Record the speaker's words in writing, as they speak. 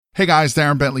Hey guys,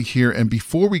 Darren Bentley here, and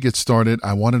before we get started,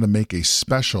 I wanted to make a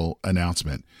special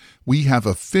announcement. We have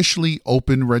officially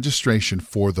opened registration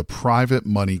for the Private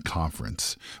Money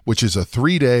Conference, which is a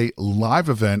 3-day live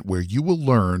event where you will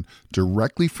learn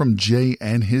directly from Jay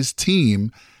and his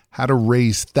team how to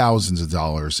raise thousands of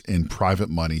dollars in private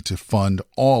money to fund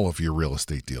all of your real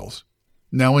estate deals.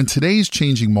 Now, in today's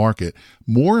changing market,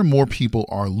 more and more people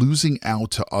are losing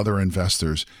out to other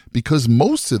investors because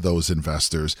most of those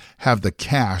investors have the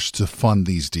cash to fund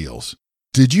these deals.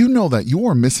 Did you know that you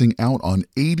are missing out on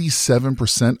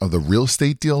 87% of the real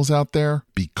estate deals out there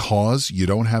because you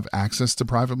don't have access to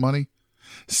private money?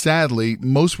 Sadly,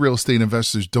 most real estate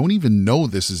investors don't even know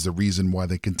this is the reason why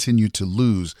they continue to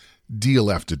lose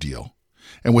deal after deal.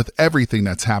 And with everything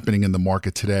that's happening in the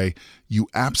market today, you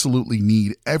absolutely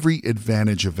need every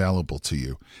advantage available to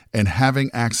you. And having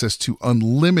access to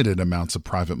unlimited amounts of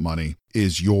private money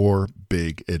is your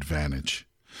big advantage.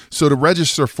 So to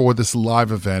register for this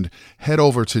live event, head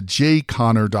over to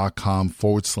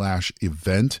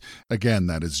jayconner.com/event. Again,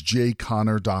 that is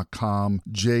jayconner.com,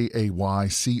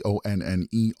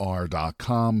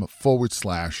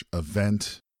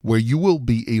 jayconner.com/event, where you will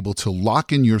be able to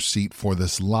lock in your seat for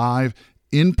this live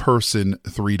in-person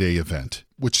 3-day event,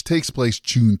 which takes place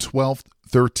June 12th,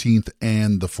 13th,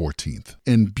 and the 14th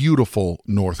in beautiful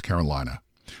North Carolina.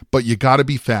 But you got to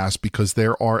be fast because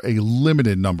there are a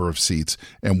limited number of seats,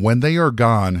 and when they are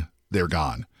gone, they're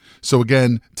gone. So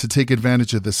again, to take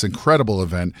advantage of this incredible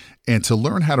event and to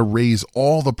learn how to raise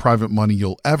all the private money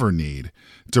you'll ever need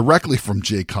directly from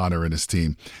Jay Conner and his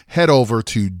team, head over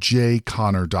to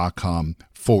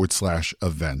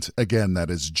jayconner.com/event. Again,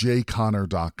 that is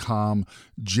jayconner.com,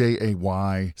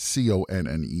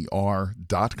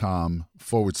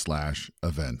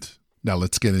 jayconner.com/event. Now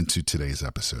let's get into today's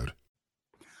episode.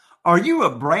 Are you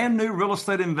a brand new real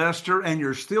estate investor and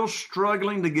you're still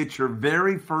struggling to get your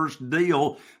very first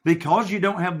deal because you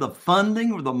don't have the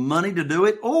funding or the money to do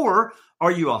it? Or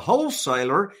are you a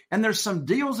wholesaler and there's some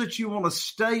deals that you want to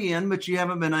stay in, but you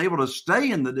haven't been able to stay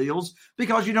in the deals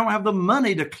because you don't have the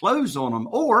money to close on them?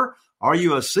 Or are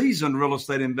you a seasoned real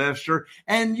estate investor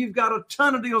and you've got a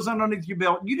ton of deals underneath your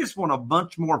belt? You just want a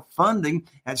bunch more funding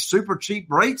at super cheap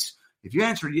rates? If you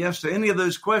answered yes to any of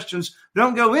those questions,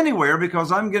 don't go anywhere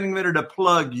because I'm getting ready to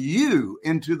plug you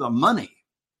into the money.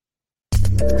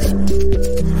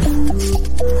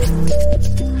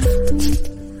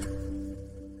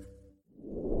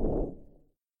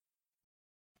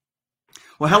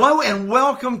 Well, hello and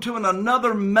welcome to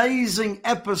another amazing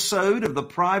episode of the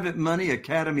Private Money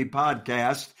Academy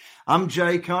podcast. I'm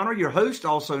Jay Conner, your host,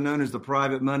 also known as the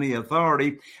Private Money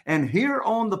Authority. And here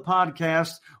on the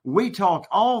podcast, we talk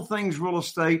all things real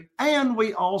estate, and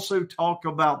we also talk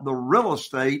about the real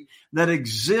estate that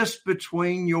exists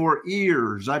between your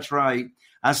ears. That's right.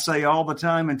 I say all the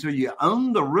time, until you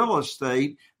own the real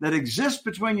estate that exists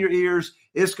between your ears,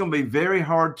 it's going to be very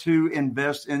hard to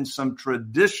invest in some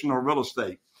traditional real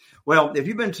estate. Well, if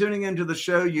you've been tuning into the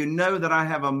show, you know that I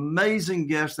have amazing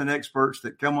guests and experts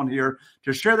that come on here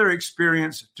to share their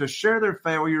experience, to share their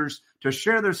failures, to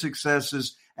share their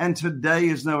successes, and today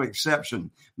is no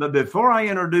exception. But before I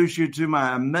introduce you to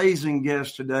my amazing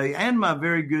guest today and my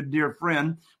very good dear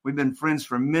friend, we've been friends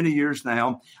for many years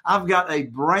now, I've got a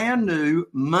brand new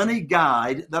money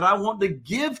guide that I want to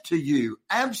give to you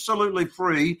absolutely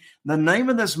free. The name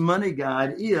of this money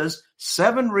guide is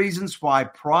 7 Reasons Why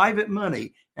Private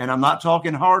Money, and I'm not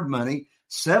talking hard money,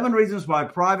 7 reasons why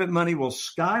private money will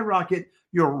skyrocket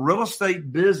your real estate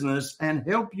business and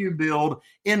help you build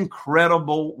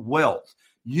incredible wealth.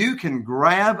 You can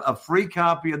grab a free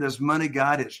copy of this money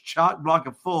guide. It's chock-block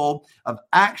full of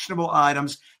actionable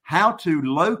items, how to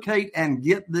locate and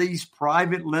get these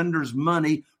private lenders'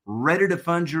 money ready to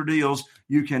fund your deals.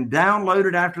 You can download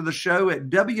it after the show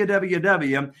at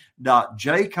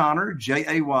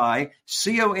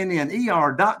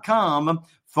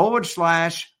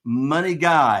www.jayconner.com/money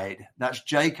guide. That's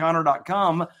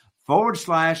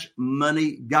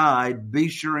jayconner.com/money guide. Be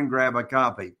sure and grab a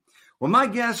copy. Well, my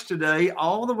guest today,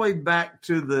 all the way back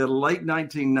to the late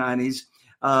 1990s,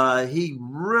 he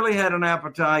really had an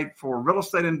appetite for real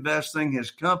estate investing.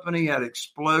 His company had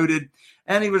exploded,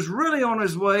 and he was really on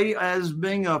his way as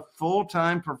being a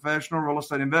full-time professional real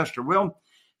estate investor. Well,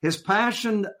 his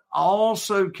passion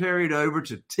also carried over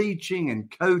to teaching and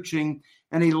coaching,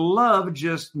 and he loved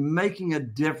just making a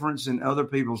difference in other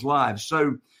people's lives.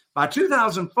 So by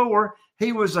 2004,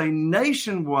 he was a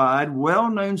nationwide,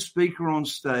 well-known speaker on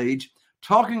stage,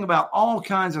 talking about all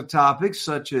kinds of topics,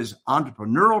 such as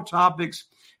entrepreneurial topics,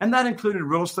 and that included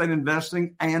real estate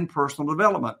investing and personal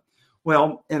development.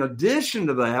 Well, in addition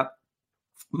to that,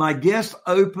 my guest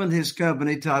opened his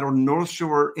company titled North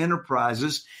Shore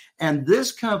Enterprises, and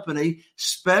this company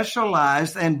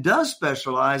specialized and does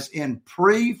specialize in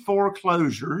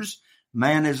pre-foreclosures.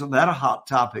 Man, isn't that a hot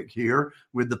topic here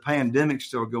with the pandemic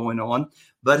still going on?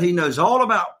 But he knows all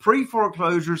about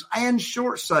pre-foreclosures and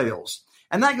short sales.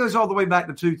 And that goes all the way back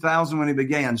to 2000 when he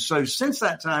began. So since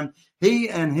that time, he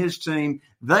and his team,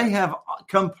 they have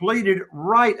completed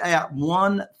right at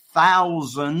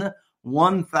 1,000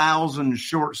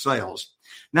 short sales.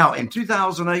 Now, in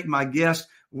 2008, my guest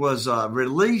was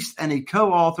released, and he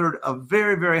co-authored a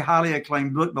very, very highly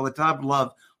acclaimed book by the title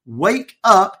of Wake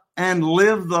Up and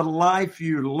Live the Life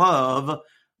You Love,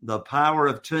 The Power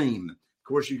of Team. Of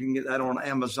course, you can get that on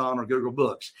Amazon or Google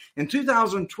Books. In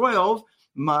 2012,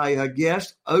 my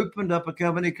guest opened up a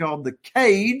company called The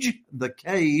Cage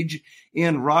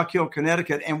in Rock Hill,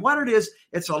 Connecticut. And what it is,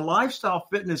 it's a lifestyle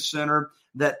fitness center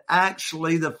that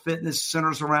actually the fitness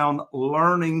centers around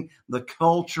learning the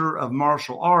culture of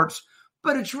martial arts.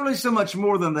 But it's really so much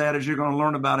more than that, as you're going to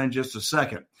learn about in just a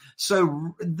second.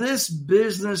 So this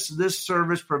business, this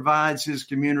service provides his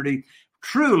community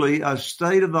truly a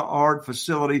state-of-the-art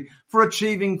facility for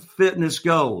achieving fitness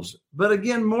goals. But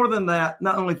again, more than that,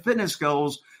 not only fitness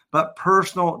goals, but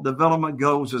personal development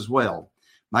goals as well.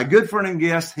 My good friend and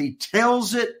guest, he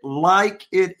tells it like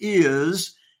it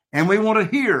is, and we want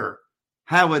to hear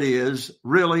how it is,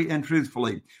 really and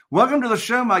truthfully. Welcome to the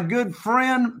show, my good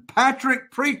friend,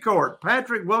 Patrick Precourt.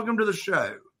 Patrick, welcome to the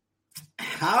show.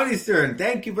 Howdy, sir, and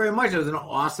thank you very much. That was an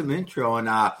awesome intro, and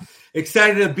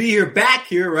excited to be back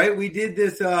here, right? We did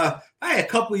this a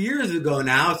couple of years ago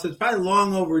now, so it's probably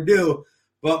long overdue.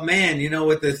 But, man, you know,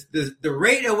 with the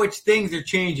rate at which things are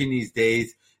changing these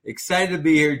days, excited to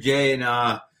be here, Jay,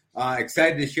 and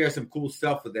excited to share some cool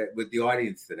stuff with the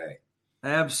audience today.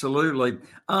 Absolutely.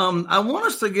 I want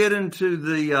us to get into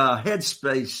the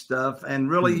headspace stuff.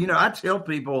 And really, you know, I tell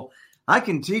people I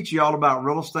can teach you all about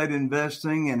real estate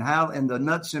investing and the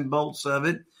nuts and bolts of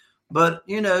it. But,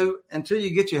 you know, until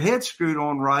you get your head screwed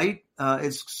on right,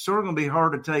 it's sort of going to be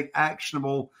hard to take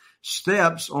actionable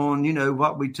steps on, you know,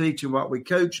 what we teach and what we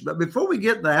coach. But before we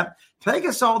get that, take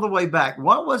us all the way back.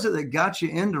 What was it that got you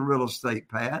into real estate,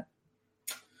 Pat?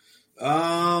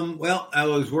 Well, I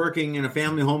was working in a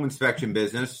family home inspection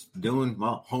business, doing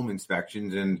home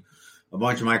inspections, and a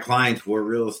bunch of my clients were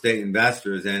real estate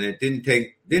investors. And it didn't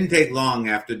take long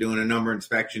after doing a number of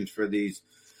inspections for these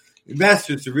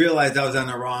investors to realize I was on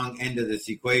the wrong end of this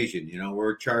equation. You know,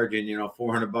 we're charging, you know,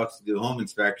 $400 to do a home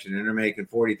inspection, and they're making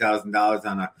 $40,000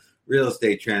 on a real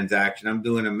estate transaction. I'm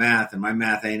doing the math, and my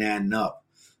math ain't adding up.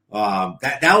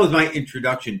 That was my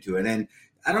introduction to it. And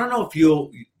I don't know if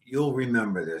you'll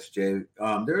remember this, Jay.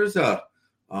 There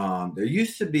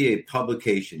used to be a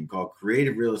publication called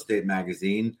Creative Real Estate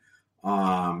Magazine.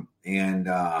 And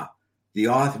the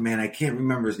author, man, I can't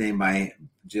remember his name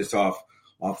just off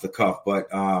the cuff, but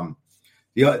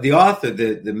the author,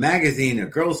 the magazine, the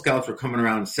Girl Scouts were coming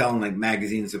around selling like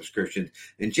magazine subscriptions.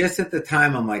 And just at the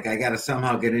time, I'm like, I got to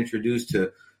somehow get introduced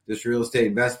to this real estate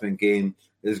investment game.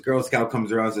 This Girl Scout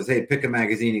comes around and says, hey, pick a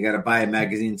magazine. You got to buy a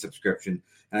magazine subscription.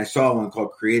 And I saw one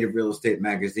called Creative Real Estate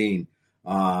Magazine.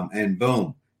 And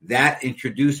boom, that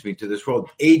introduced me to this world.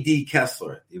 A.D.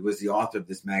 Kessler, he was the author of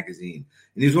this magazine.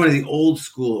 And he was one of the old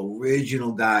school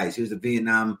original guys. He was a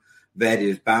Vietnam vet. He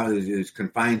was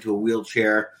confined to a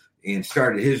wheelchair and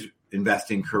started his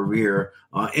investing career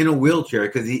in a wheelchair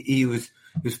because he was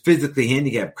physically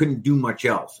handicapped, couldn't do much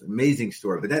else. Amazing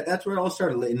story. But that's where it all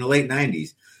started in the late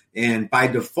 90s. And by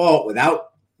default,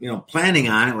 without planning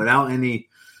on it, without any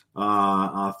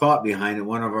thought behind it,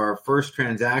 one of our first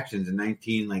transactions in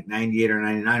 98 or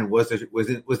 99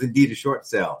 was indeed a short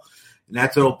sale. And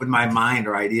that's what opened my mind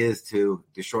or ideas to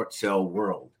the short sale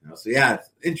world. So yeah, it's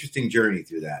an interesting journey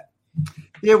through that.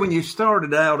 Yeah, when you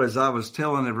started out, as I was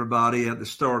telling everybody at the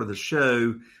start of the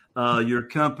show, your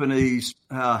company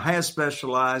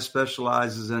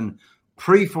specializes in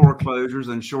pre-foreclosures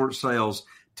and short sales.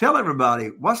 Tell everybody,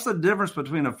 what's the difference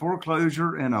between a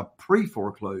foreclosure and a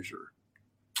pre-foreclosure?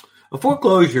 A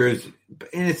foreclosure is,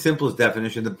 in its simplest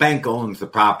definition, the bank owns the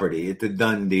property. It's a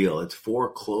done deal. It's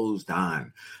foreclosed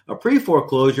on. A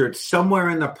pre-foreclosure, it's somewhere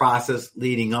in the process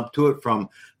leading up to it from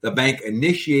the bank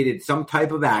initiated some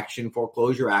type of action,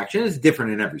 foreclosure action. It's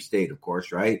different in every state, of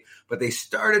course, right? But they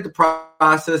started the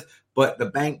process, but the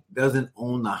bank doesn't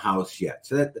own the house yet.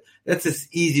 So that's the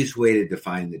easiest way to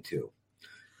define the two.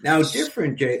 Now,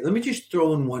 different, Jay, let me just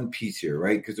throw in one piece here,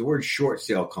 right? Because the word short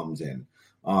sale comes in.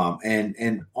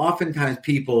 And oftentimes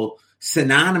people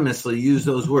synonymously use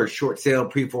those words, short sale,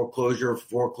 pre-foreclosure,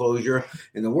 foreclosure,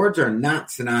 and the words are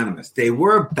not synonymous. They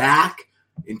were back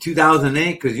in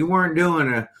 2008 because you weren't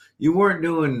doing You weren't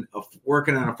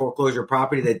working on a foreclosure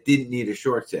property that didn't need a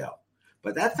short sale.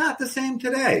 But that's not the same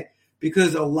today,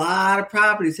 because a lot of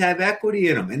properties have equity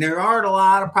in them. And there are a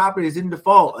lot of properties in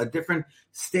default, a different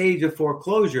stage of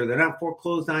foreclosure. They're not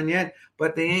foreclosed on yet,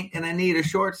 but they ain't going to need a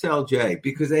short sale, Jay,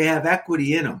 because they have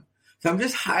equity in them. So I'm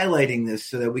just highlighting this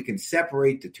so that we can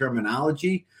separate the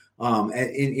terminology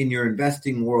in your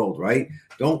investing world, right?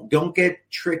 Don't get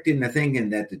tricked into thinking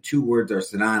that the two words are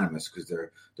synonymous, because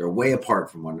they're way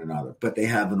apart from one another, but they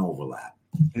have an overlap.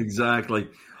 Exactly.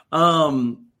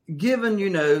 Given,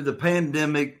 the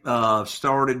pandemic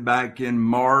started back in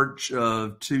March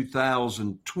of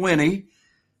 2020.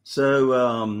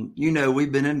 So,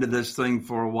 we've been into this thing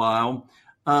for a while.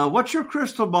 What's your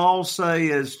crystal ball say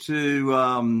as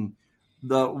to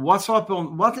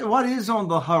what is on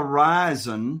the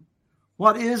horizon?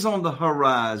 What is on the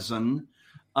horizon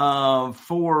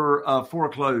for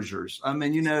foreclosures? I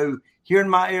mean, here in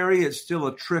my area, it's still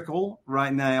a trickle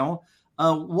right now.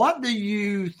 What do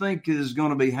you think is going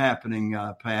to be happening,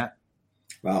 Pat?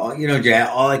 Well, Jay,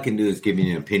 all I can do is give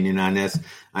you an opinion on this.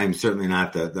 I'm certainly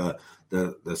not the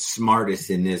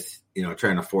smartest in this,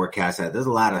 trying to forecast that. There's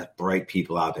a lot of bright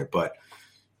people out there, but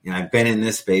I've been in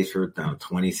this space for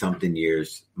 20 something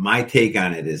years. My take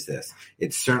on it is this: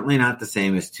 it's certainly not the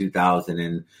same as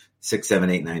 2006, 7,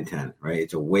 8, 9, 10, right?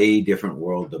 It's a way different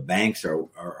world. The banks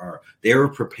they're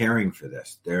preparing for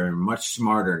this. They're much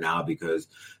smarter now because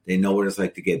they know what it's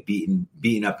like to get beaten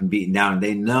up and beaten down.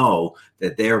 They know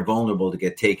that they're vulnerable to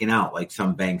get taken out, like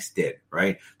some banks did,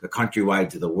 right? The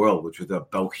Countrywides of the world, which was a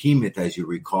behemoth, as you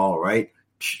recall, right?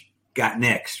 Got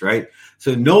next, right?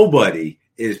 So nobody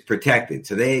is protected.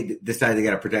 So they decide they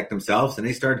got to protect themselves, and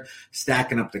they start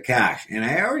stacking up the cash. And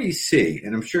I already see,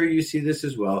 and I'm sure you see this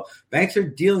as well, banks are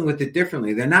dealing with it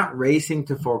differently. They're not racing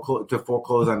to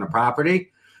foreclose on the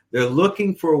property. They're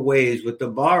looking for ways with the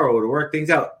borrower to work things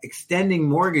out, extending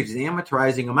mortgages,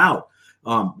 amortizing them out.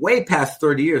 Way past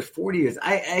 30 years, 40 years.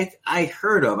 I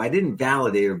heard of, I didn't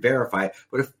validate or verify,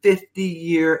 but a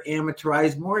 50-year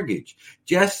amortized mortgage,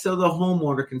 just so the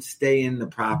homeowner can stay in the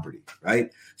property,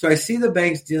 right? So I see the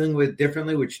banks dealing with it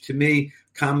differently, which to me,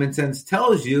 common sense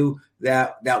tells you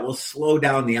that will slow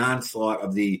down the onslaught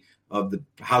of the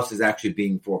houses actually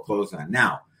being foreclosed on.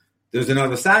 Now, there's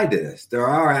another side to this. There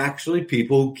are actually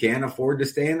people who can't afford to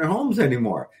stay in their homes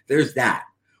anymore. There's that.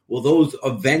 Will those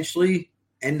eventually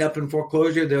end up in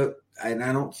foreclosure? And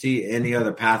I don't see any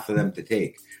other path for them to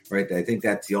take, right? I think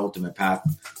that's the ultimate path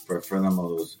for some of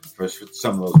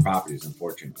those properties,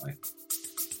 unfortunately.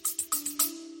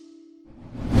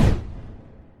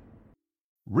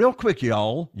 Real quick,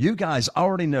 y'all, you guys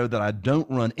already know that I don't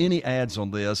run any ads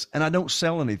on this and I don't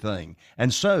sell anything.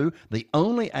 And so the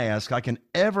only ask I can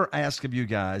ever ask of you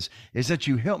guys is that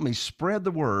you help me spread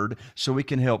the word so we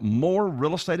can help more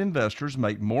real estate investors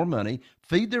make more money,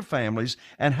 feed their families,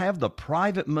 and have the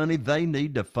private money they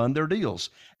need to fund their deals.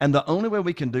 And the only way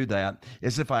we can do that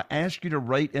is if I ask you to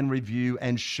rate and review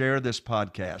and share this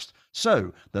podcast.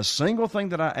 So the single thing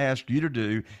that I ask you to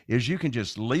do is you can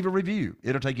just leave a review.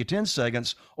 It'll take you 10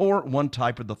 seconds or one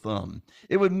type of the thumb.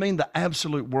 It would mean the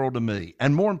absolute world to me.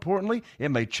 And more importantly, it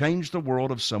may change the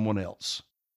world of someone else.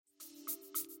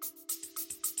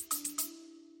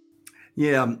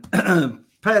 Yeah.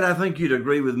 Pat, I think you'd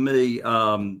agree with me.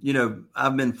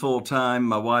 I've been full-time.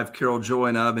 My wife, Carol Joy,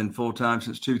 and I have been full-time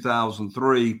since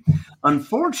 2003.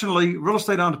 Unfortunately, real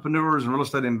estate entrepreneurs and real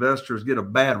estate investors get a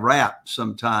bad rap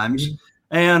sometimes.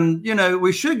 And,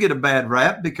 we should get a bad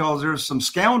rap because there's some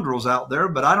scoundrels out there,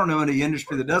 but I don't know any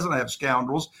industry that doesn't have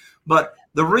scoundrels. But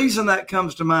the reason that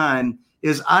comes to mind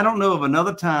is I don't know of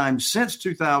another time since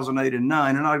 2008 and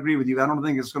 9, and I agree with you. I don't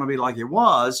think it's going to be like it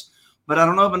was. But I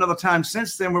don't know of another time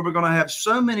since then where we're going to have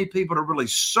so many people to really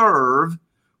serve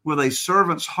with a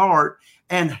servant's heart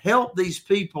and help these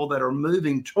people that are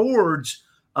moving towards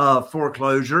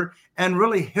foreclosure and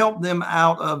really help them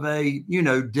out of a,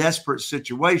 desperate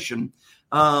situation.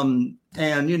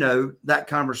 That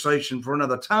conversation for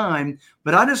another time.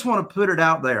 But I just want to put it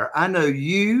out there. I know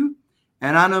you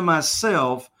and I know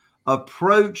myself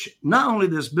approach not only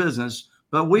this business,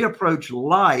 but we approach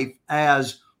life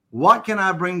as what can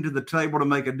I bring to the table to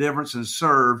make a difference and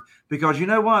serve? Because you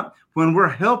know what? When we're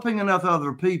helping enough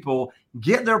other people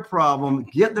get their problem,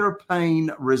 get their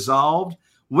pain resolved,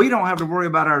 we don't have to worry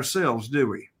about ourselves, do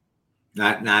we?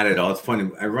 Not at all. It's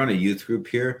funny. I run a youth group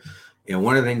here.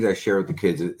 One of the things I share with the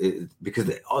kids is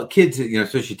because all kids,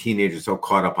 especially teenagers, are so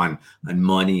caught up on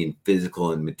money and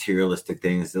physical and materialistic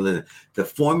things. The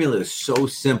formula is so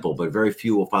simple, but very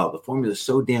few will follow. The formula is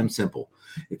so damn simple.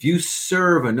 If you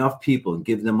serve enough people and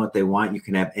give them what they want, you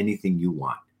can have anything you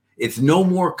want. It's no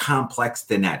more complex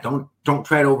than that. Don't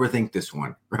try to overthink this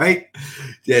one, right?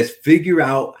 Just figure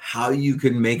out how you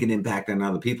can make an impact on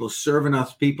other people, serve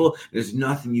enough people. There's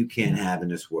nothing you can't have in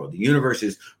this world. The universe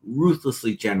is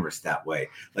ruthlessly generous that way.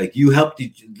 Like you help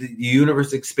the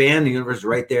universe expand, the universe is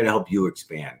right there to help you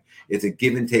expand. It's a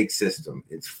give and take system.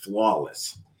 It's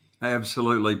flawless.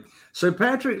 Absolutely. So,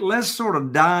 Patrick, let's sort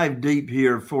of dive deep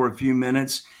here for a few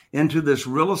minutes into this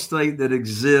real estate that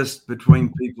exists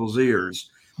between people's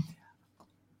ears.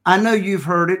 I know you've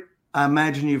heard it. I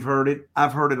imagine you've heard it.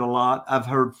 I've heard it a lot. I've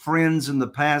heard friends in the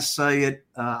past say it.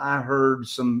 I heard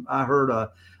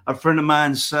a friend of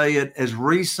mine say it as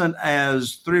recent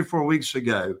as 3 or 4 weeks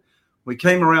ago. We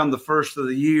came around the first of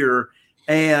the year,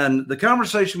 and the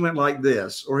conversation went like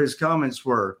this, or his comments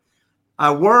were,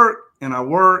 I work and I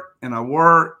work and I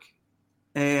work,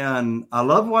 and I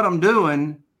love what I'm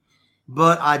doing,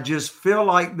 but I just feel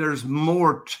like there's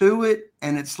more to it.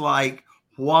 And it's like,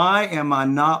 why am I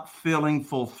not feeling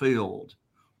fulfilled?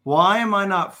 Why am I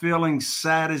not feeling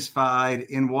satisfied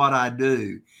in what I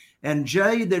do? And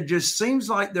Jay, there just seems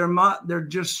like there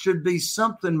just should be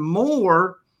something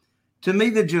more to me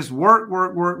than just work,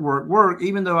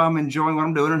 even though I'm enjoying what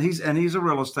I'm doing. And he's a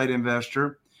real estate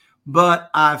investor, but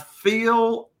I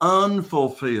feel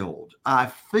unfulfilled.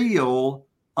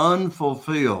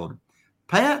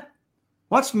 Pat,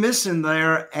 what's missing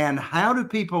there, and how do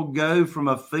people go from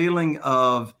a feeling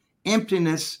of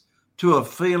emptiness to a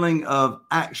feeling of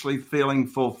actually feeling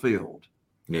fulfilled?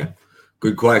 Yeah,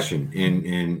 good question.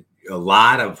 And a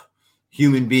lot of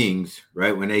human beings,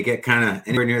 right, when they get kind of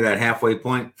anywhere near that halfway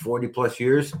point, 40 plus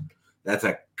years, that's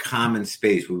a common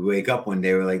space. We wake up one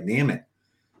day, we're like, damn it,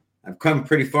 I've come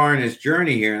pretty far in this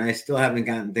journey here, and I still haven't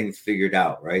gotten things figured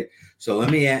out, right? So let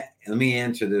me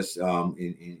answer this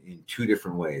in 2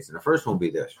 different ways. And the first one will be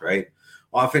this, right?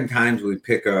 Oftentimes we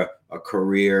pick a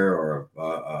career or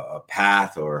a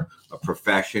path or a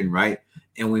profession, right?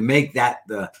 And we make that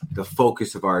the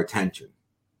focus of our attention,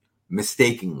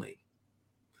 mistakenly.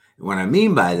 And what I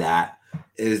mean by that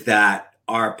is that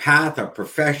our path, our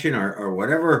profession, or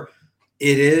whatever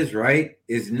it is, right,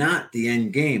 is not the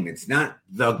end game. It's not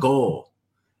the goal.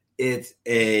 It's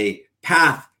a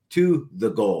path to the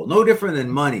goal. No different than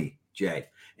money, Jay.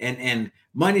 And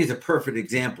money is a perfect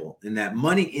example in that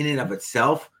money in and of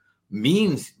itself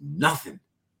means nothing.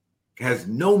 It has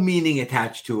no meaning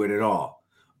attached to it at all,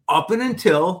 up and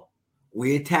until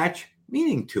we attach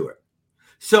meaning to it.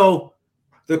 So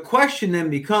the question then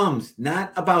becomes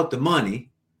not about the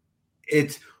money.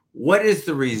 It's what is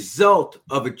the result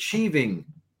of achieving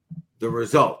the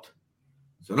result?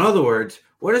 So in other words,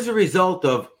 what is the result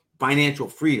of financial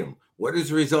freedom? What is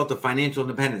the result of financial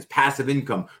independence, passive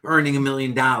income, earning $1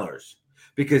 million?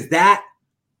 Because that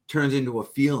turns into a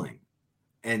feeling.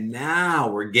 And now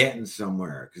we're getting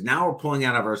somewhere, because now we're pulling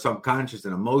out of our subconscious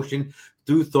and emotion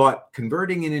through thought,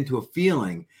 converting it into a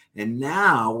feeling. And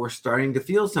now we're starting to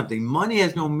feel something. Money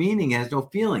has no meaning, has no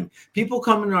feeling. People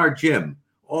come into our gym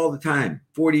all the time,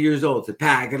 40 years old, say,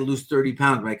 Pat, I got to lose 30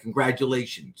 pounds. My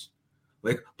congratulations.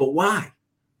 Like, but why?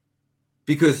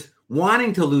 Because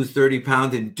wanting to lose 30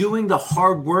 pounds and doing the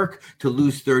hard work to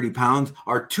lose 30 pounds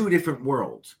are 2 different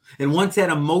worlds. And once that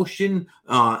emotion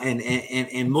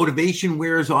and motivation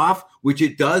wears off, which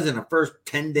it does in the first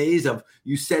 10 days of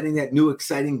you setting that new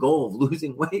exciting goal of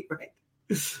losing weight, right?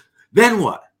 Then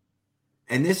what?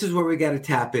 And this is where we got to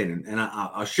tap in. And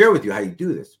I'll share with you how you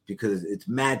do this, because it's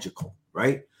magical,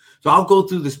 right? So I'll go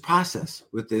through this process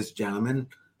with this gentleman,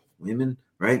 women,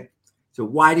 right? So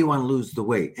why do you want to lose the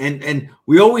weight? And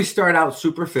we always start out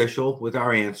superficial with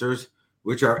our answers,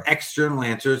 which are external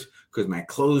answers, because my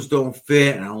clothes don't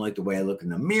fit and I don't like the way I look in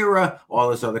the mirror, all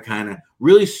this other kind of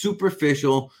really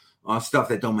superficial stuff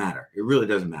that don't matter. It really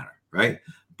doesn't matter, right?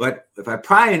 But if I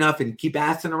pry enough and keep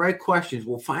asking the right questions,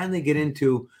 we'll finally get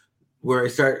into where I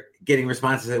start getting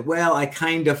responses that, well, I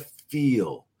kind of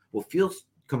feel. Well, feel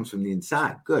comes from the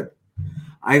inside. Good.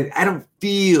 I don't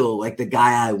feel like the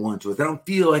guy I once was. I don't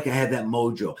feel like I had that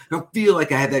mojo. I don't feel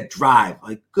like I had that drive.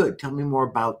 Like, good. Tell me more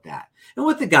about that. And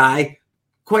with the guy,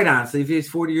 quite honestly, if he's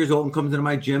 40 years old and comes into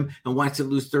my gym and wants to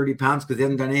lose 30 pounds because they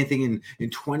haven't done anything in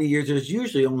 20 years, there's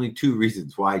usually only 2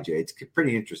 reasons why, Jay. It's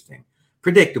pretty interesting.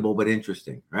 Predictable, but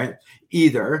interesting, right?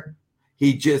 Either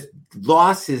he just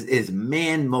lost his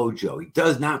man mojo. He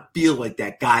does not feel like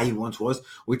that guy he once was,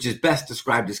 which is best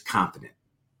described as confident.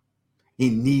 He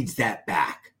needs that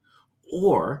back.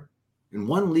 Or, and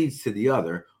one leads to the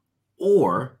other,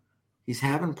 or he's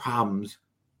having problems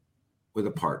with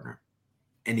a partner.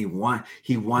 And he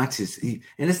wants his,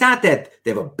 and it's not that they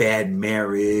have a bad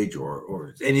marriage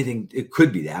or anything. It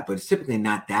could be that, but it's typically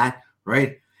not that,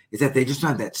 right? It's that they just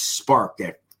don't have that spark,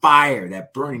 that fire,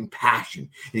 that burning passion,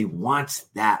 and he wants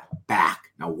that back.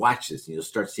 Now watch this, and you'll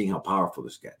start seeing how powerful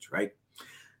this gets, right?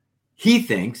 He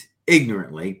thinks,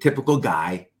 ignorantly, typical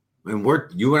guy, and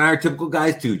you and I are typical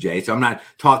guys too, Jay, so I'm not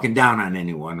talking down on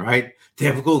anyone, right?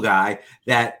 Typical guy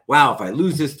that, wow, if I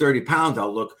lose this 30 pounds,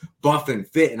 I'll look buff and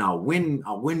fit, and I'll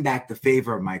win back the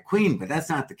favor of my queen. But that's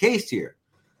not the case here.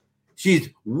 She's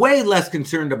way less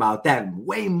concerned about that, and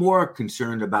way more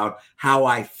concerned about how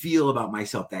I feel about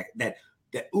myself, that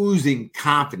oozing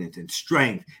confidence and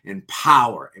strength and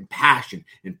power and passion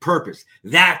and purpose.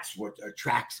 That's what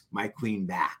attracts my queen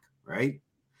back, right?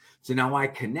 So now I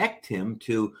connect him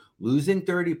to losing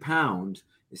 30 pounds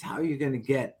is how you're going to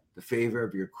get the favor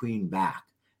of your queen back.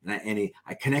 And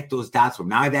I connect those dots for him.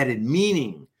 Now I've added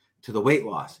meaning to the weight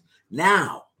loss.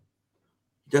 Now,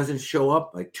 doesn't show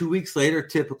up like 2 weeks later,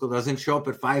 typical, doesn't show up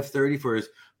at 5:30 for his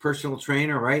personal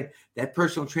trainer, right? That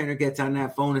personal trainer gets on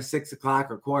that phone at 6 o'clock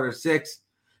or 5:45.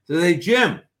 So they,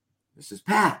 Jim, this is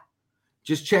Pat,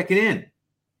 just checking in.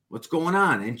 What's going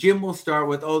on? And Jim will start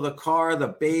with, oh, the car, the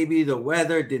baby, the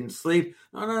weather, didn't sleep.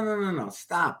 No.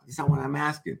 Stop. That's not what I'm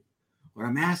asking. What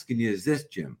I'm asking you is this,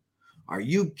 Jim. Are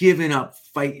you giving up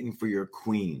fighting for your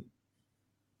queen?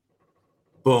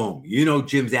 Boom. You know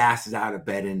Jim's ass is out of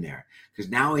bed in there because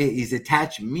now he's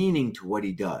attached meaning to what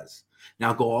he does.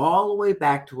 Now go all the way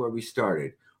back to where we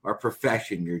started, our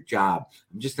profession, your job.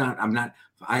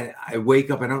 I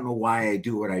wake up, I don't know why I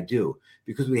do what I do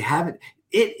because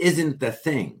it isn't the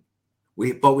thing.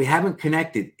 But we haven't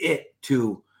connected it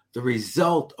to the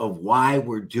result of why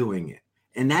we're doing it.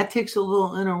 And that takes a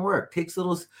little inner work, takes a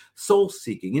little soul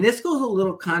seeking. And this goes a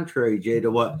little contrary, Jay, to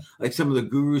what like some of the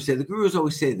gurus say. The gurus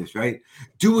always say this, right?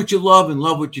 Do what you love and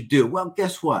love what you do. Well,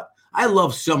 guess what? I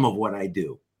love some of what I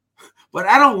do, but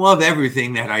I don't love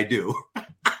everything that I do.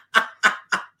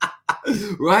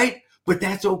 Right? But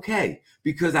that's okay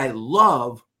because I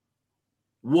love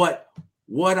what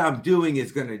I'm doing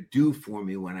is going to do for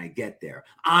me when I get there.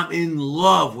 I'm in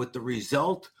love with the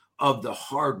result of the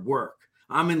hard work.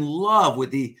 I'm in love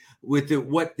with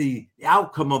what the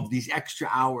outcome of these extra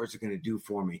hours are going to do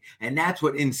for me. And that's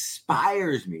what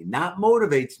inspires me, not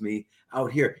motivates me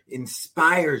out here,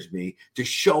 inspires me to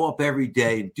show up every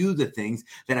day and do the things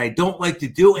that I don't like to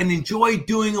do and enjoy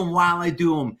doing them while I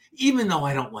do them, even though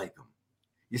I don't like them.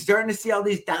 You're starting to see how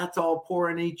these dots all pour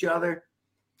in each other?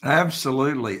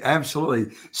 Absolutely.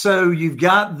 Absolutely. So you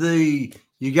got the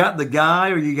guy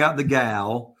or you got the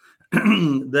gal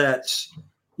that's,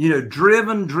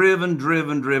 driven.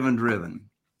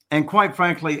 And quite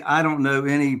frankly, I don't know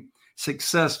any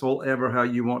successful, ever how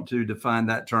you want to define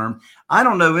that term. I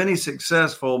don't know any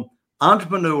successful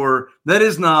entrepreneur that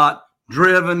is not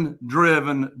driven. I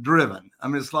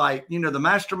mean, it's like, the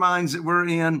masterminds that we're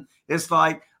in, it's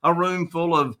like a room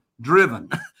full of driven.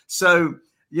 So,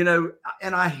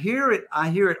 and I hear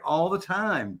it all the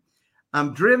time.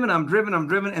 I'm driven.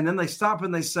 And then they stop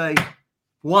and they say,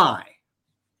 why?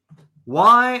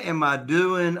 Why am I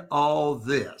doing all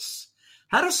this?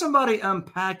 How does somebody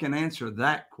unpack and answer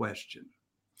that question?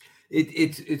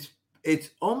 It's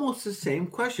almost the same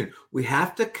question. We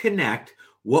have to connect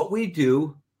what we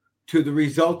do to the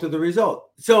result of the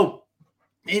result. So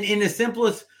in the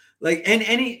simplest, like, and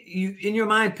in your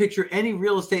mind, picture any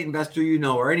real estate investor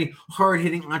or any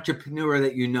hard-hitting entrepreneur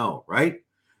that right?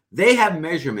 They have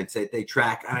measurements that they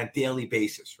track on a daily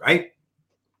basis, right?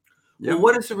 Yep. Well,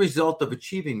 what is the result of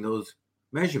achieving those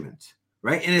measurements,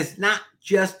 right? And it's not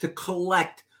just to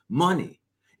collect money.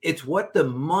 It's what the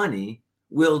money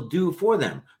will do for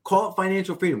them. Call it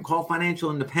financial freedom. Call it financial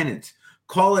independence.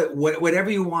 Call it whatever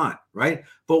you want, right?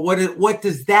 But what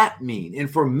does that mean?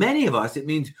 And for many of us, it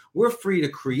means we're free to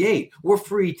create. We're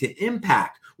free to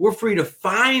impact. We're free to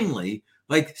finally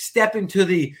step into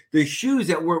the shoes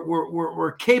that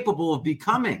we're capable of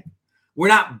becoming. We're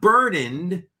not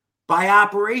burdened by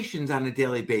operations on a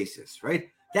daily basis, right?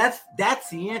 That's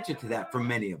the answer to that for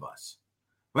many of us,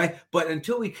 right? But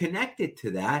until we connect it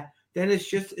to that, then it's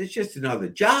just another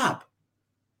job.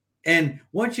 And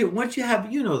once you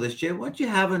have, this, Jay, once you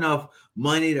have enough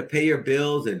money to pay your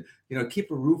bills and,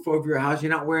 keep a roof over your house, you're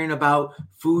not worrying about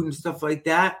food and stuff like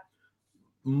that.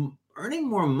 Earning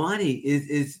more money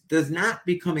does not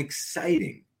become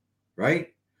exciting,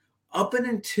 right? Up and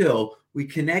until we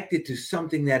connect it to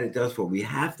something that it does for. We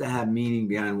have to have meaning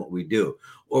behind what we do,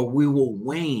 or we will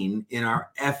wane in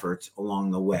our efforts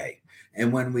along the way.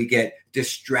 And when we get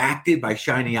distracted by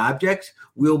shiny objects,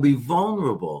 we'll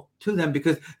we'll to them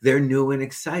because they're new and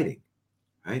exciting,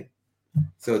 right?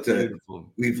 So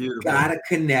we've got to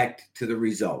connect to the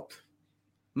result.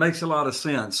 Makes a lot of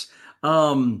sense.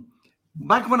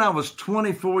 Back when I was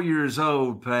 24 years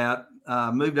old, Pat,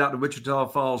 moved out to Wichita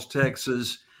Falls,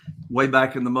 Texas. way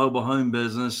back in the mobile home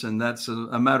business. And that's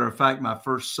a matter of fact, my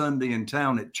first Sunday in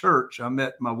town at church, I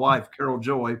met my wife, Carol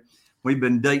Joy. We've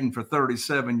been dating for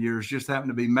 37 years, just happened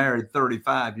to be married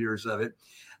 35 years of it.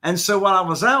 And so while I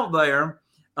was out there,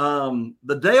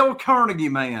 the Dale Carnegie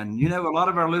man, a lot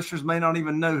of our listeners may not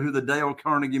even know who the Dale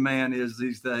Carnegie man is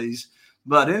these days.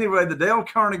 But anyway, the Dale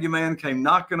Carnegie man came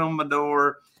knocking on my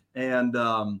door and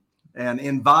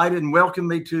invited and welcomed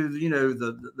me to,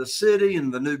 the city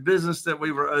and the new business that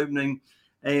we were opening.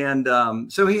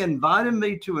 And so he invited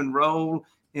me to enroll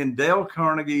in Dale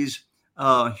Carnegie's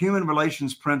Human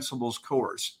Relations Principles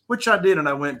course, which I did and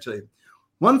I went to.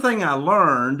 One thing I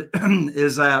learned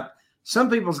is that some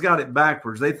people's got it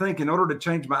backwards. They think in order to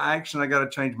change my action, I got to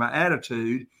change my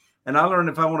attitude. And I learned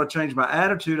if I want to change my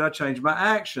attitude, I change my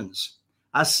actions.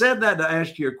 I said that to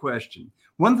ask you a question.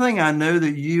 One thing I know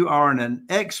that you are an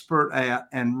expert at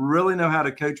and really know how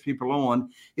to coach people on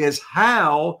is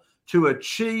how to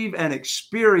achieve and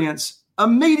experience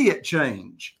immediate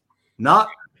change, not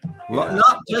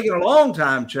taking a long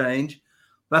time change,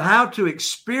 but how to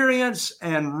experience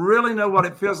and really know what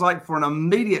it feels like for an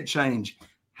immediate change.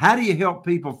 How do you help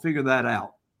people figure that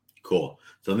out? Cool.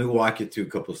 So let me walk you through a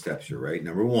couple of steps here, right?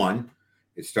 Number one,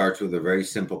 it starts with a very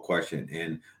simple question.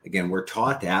 And again, we're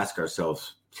taught to ask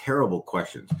ourselves terrible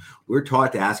questions. We're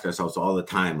taught to ask ourselves all the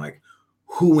time, like,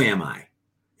 who am I?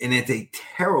 And it's a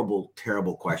terrible,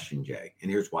 terrible question, Jay. And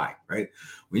here's why, right?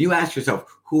 When you ask yourself,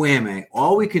 who am I?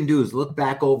 All we can do is look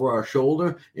back over our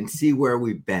shoulder and see where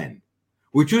we've been,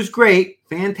 which was great,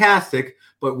 fantastic.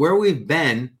 But where we've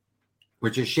been,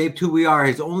 which has shaped who we are,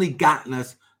 has only gotten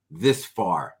us this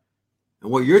far. And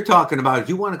what you're talking about is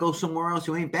you want to go somewhere else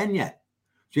you ain't been yet.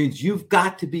 Which means you've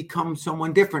got to become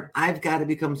someone different. I've got to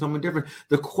become someone different.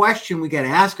 The question we got to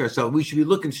ask ourselves, we should be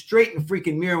looking straight in the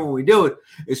freaking mirror when we do it,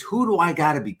 is who do I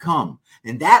got to become?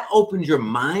 And that opens your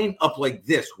mind up like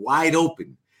this, wide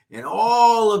open. And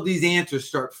all of these answers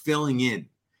start filling in.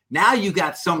 Now you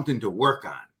got something to work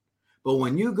on. But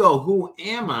when you go, who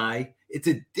am I? It's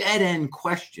a dead end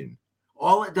question.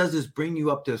 All it does is bring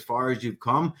you up to as far as you've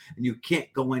come, and you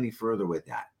can't go any further with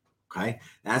that. Okay?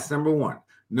 That's number one.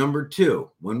 Number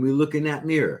two, when we look in that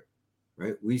mirror,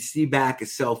 right, we see back a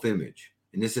self-image.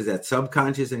 And this is at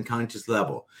subconscious and conscious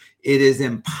level. It is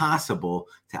impossible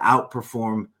to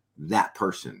outperform that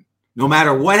person. No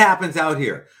matter what happens out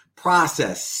here,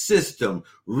 process, system,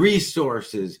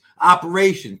 resources,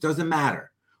 operations, doesn't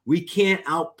matter. We can't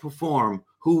outperform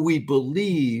who we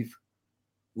believe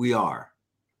we are.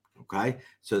 Okay,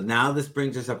 so now this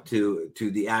brings us up to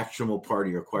the actionable part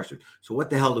of your question. So what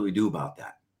the hell do we do about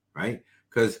that, right?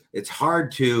 Because it's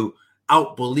hard to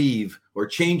outbelieve or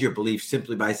change your belief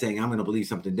simply by saying, I'm going to believe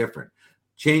something different.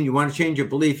 You want to change your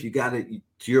belief, you got to,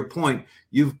 to your point,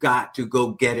 you've got to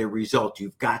go get a result.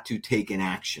 You've got to take an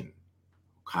action.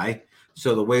 Okay,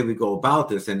 so the way we go about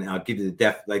this, and I'll give you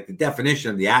the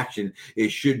definition of the action, it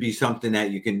should be something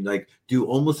that you can do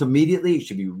almost immediately. It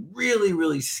should be really,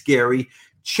 really scary,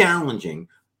 challenging,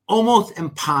 almost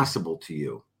impossible to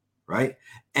you, right?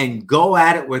 And go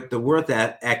at it with the work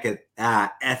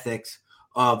ethics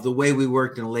of the way we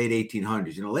worked in the late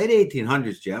 1800s. In the late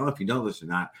 1800s, Jay, I don't know if you know this or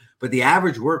not, but the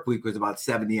average work week was about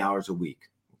 70 hours a week,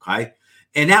 okay?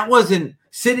 And that wasn't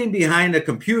sitting behind a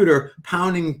computer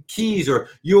pounding keys, or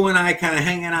you and I kind of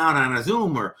hanging out on a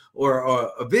Zoom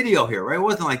or a video here, right? It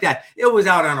wasn't like that. It was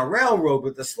out on a railroad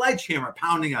with a sledgehammer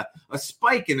pounding a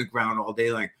spike in the ground all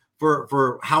day long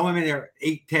for how many,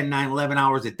 8, 10, 9, 11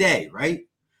 hours a day, right?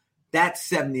 That's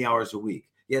 70 hours a week.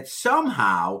 Yet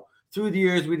somehow through the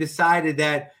years, we decided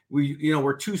that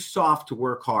we're too soft to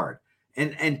work hard.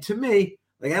 And to me,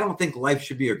 I don't think life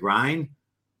should be a grind,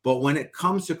 but when it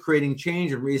comes to creating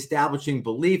change and reestablishing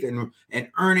belief and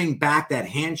earning back that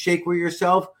handshake with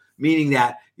yourself, meaning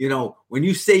that, when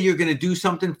you say you're going to do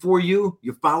something for you,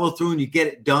 you follow through and you get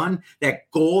it done, that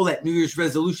goal, that New Year's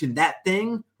resolution, that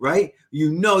thing, right?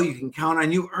 You can count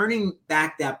on you earning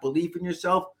back that belief in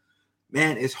yourself.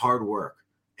 Man, it's hard work,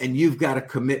 and you've got to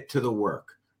commit to the work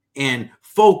and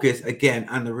focus again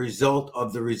on the result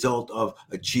of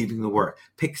achieving the work.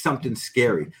 Pick something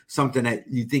scary, something that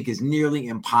you think is nearly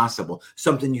impossible,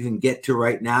 something you can get to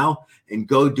right now, and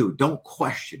go do it. Don't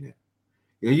question it.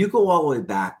 You go all the way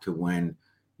back to when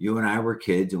you and I were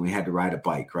kids and we had to ride a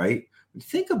bike, right?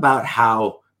 Think about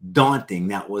how daunting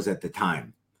that was at the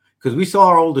time. Because we saw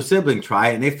our older sibling try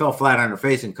it, and they fell flat on their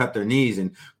face and cut their knees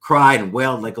and cried and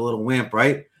wailed like a little wimp,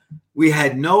 right? We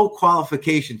had no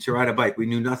qualification to ride a bike. We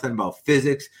knew nothing about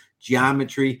physics,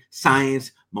 geometry,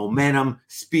 science, momentum,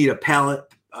 speed of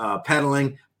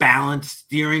pedaling, balance,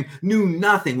 steering, knew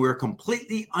nothing. We were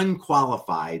completely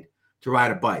unqualified to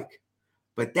ride a bike.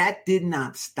 But that did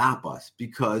not stop us,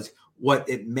 because what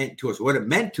it meant to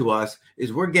us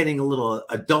is we're getting a little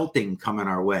adulting coming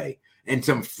our way and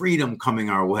some freedom coming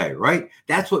our way, right?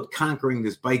 That's what conquering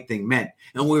this bike thing meant.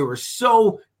 And we were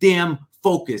so damn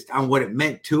focused on what it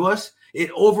meant to us. It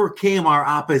overcame our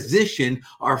opposition,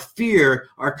 our fear,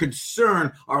 our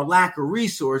concern, our lack of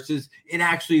resources in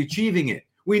actually achieving it.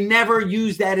 We never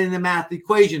used that in the math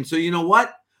equation. So you know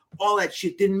what? All that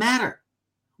shit didn't matter.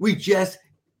 We just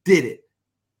did it.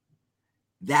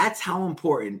 That's how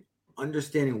important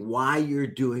understanding why you're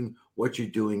doing what you're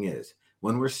doing is.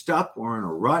 When we're stuck, we're in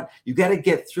a rut, you got to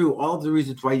get through all of the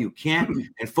reasons why you can't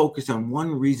and focus on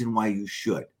one reason why you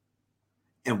should.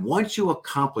 And once you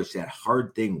accomplish that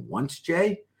hard thing once,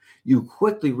 Jay, you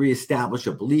quickly reestablish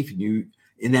a belief in you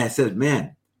in that says,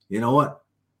 man, you know what?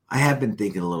 I have been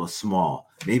thinking a little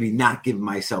small, maybe not giving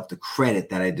myself the credit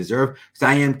that I deserve, because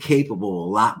I am capable of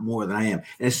a lot more than I am.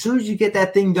 And as soon as you get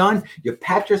that thing done, you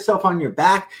pat yourself on your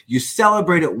back, you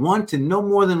celebrate it once and no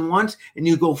more than once, and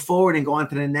you go forward and go on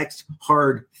to the next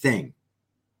hard thing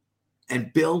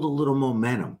and build a little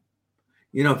momentum.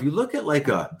 You know, if you look at like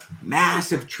a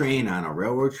massive train on a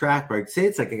railroad track, right? Say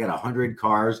it's like I got 100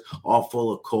 cars all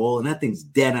full of coal and that thing's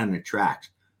dead on the tracks.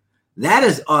 That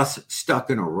is us stuck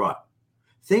in a rut.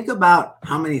 Think about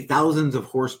how many thousands of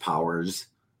horsepowers, is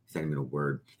that even a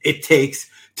word, it takes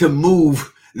to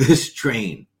move this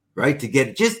train, right? To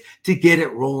get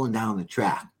it rolling down the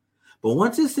track. But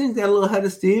once this thing's got a little head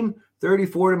of steam, 30,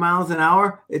 40 miles an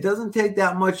hour, it doesn't take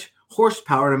that much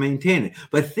horsepower to maintain it.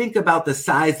 But think about the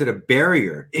size of the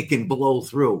barrier it can blow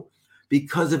through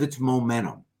because of its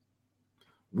momentum.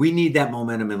 We need that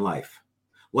momentum in life.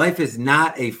 Life is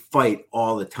not a fight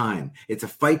all the time. It's a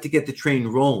fight to get the train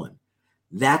rolling.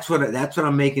 That's what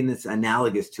I'm making this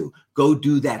analogous to. Go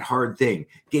do that hard thing.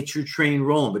 Get your train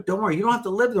rolling. But don't worry, you don't have to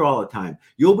live there all the time.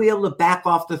 You'll be able to back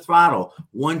off the throttle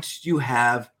once you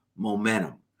have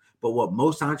momentum. But what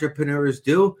most entrepreneurs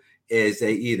do is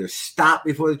they either stop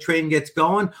before the train gets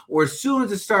going, or as soon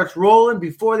as it starts rolling,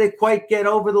 before they quite get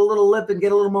over the little lip and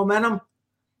get a little momentum,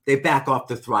 they back off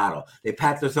the throttle. They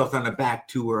pat themselves on the back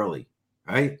too early,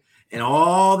 right? And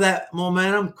all that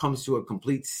momentum comes to a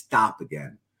complete stop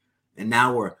again. And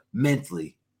now we're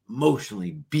mentally,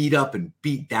 emotionally beat up and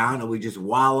beat down, and we just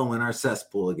wallow in our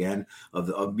cesspool again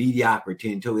of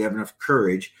mediocrity until we have enough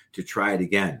courage to try it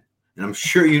again. And I'm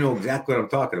sure you know exactly what I'm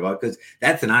talking about, because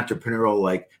that's an entrepreneurial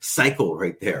like cycle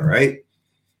right there, right?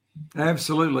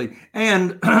 Absolutely.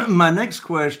 And my next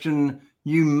question,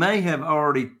 you may have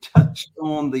already touched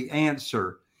on the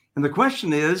answer. And the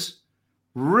question is,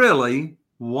 really,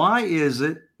 why is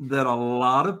it that a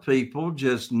lot of people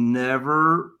just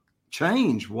never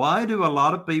change? Why do a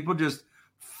lot of people just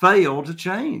fail to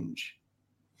change?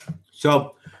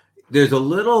 So there's a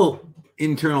little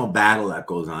internal battle that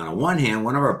goes on. On one hand,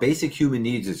 one of our basic human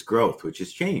needs is growth, which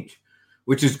is change,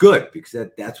 which is good because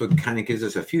that's what kind of gives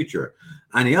us a future.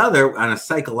 On the other, on a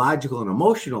psychological and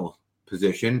emotional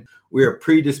position, we are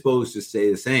predisposed to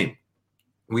stay the same.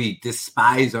 We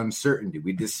despise uncertainty.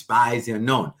 We despise the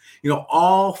unknown. You know,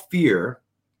 all fear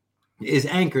is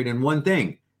anchored in one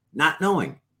thing, not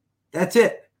knowing. That's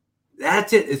it.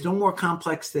 That's it. It's no more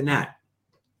complex than that.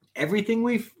 Everything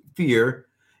we fear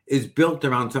is built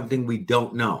around something we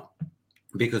don't know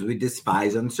because we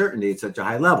despise uncertainty at such a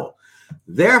high level.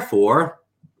 Therefore,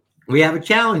 we have a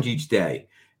challenge each day.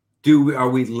 Are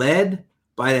we led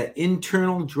by that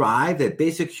internal drive, that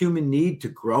basic human need to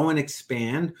grow and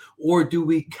expand, or do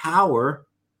we cower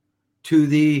to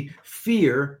the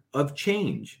fear of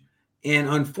change? And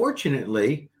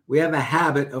unfortunately, we have a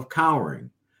habit of cowering.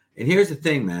 And here's the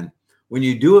thing, man. When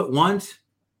you do it once,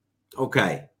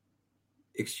 okay,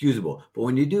 excusable. But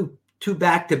when you do 2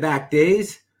 back-to-back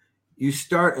days, you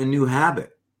start a new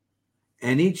habit.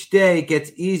 And each day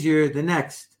gets easier the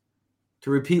next to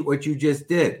repeat what you just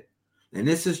did. And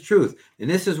this is truth. And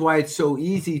this is why it's so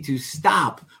easy to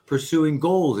stop pursuing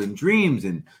goals and dreams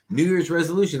and New Year's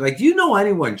resolutions. Like, do you know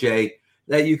anyone, Jay,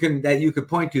 that you could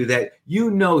point to that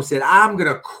said, I'm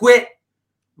going to quit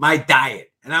my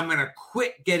diet and I'm going to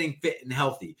quit getting fit and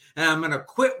healthy and I'm going to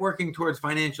quit working towards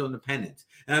financial independence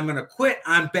and I'm going to quit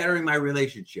on bettering my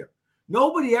relationship?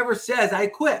 Nobody ever says I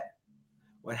quit.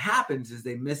 What happens is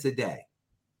they miss a day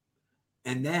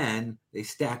and then they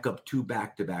stack up 2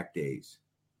 back-to-back days.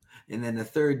 And then the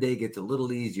third day gets a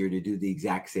little easier to do the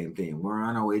exact same thing. We're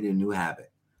on our way to a new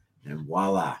habit. And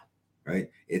voila, right?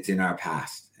 It's in our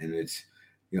past. And it's,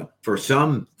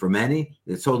 for many,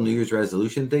 this whole New Year's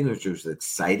resolution thing, which was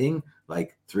exciting,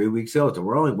 like 3 weeks ago. So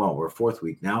we're 4th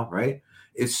week now, right?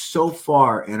 It's so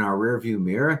far in our rearview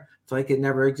mirror. It's like it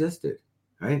never existed,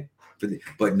 right?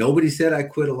 But nobody said I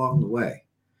quit along the way.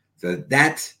 So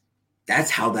that's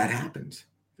how that happens,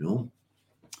 you know.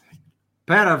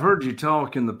 Pat, I've heard you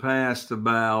talk in the past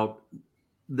about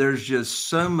there's just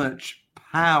so much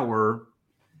power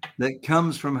that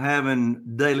comes from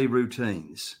having daily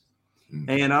routines.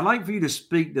 And I'd like for you to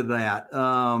speak to that.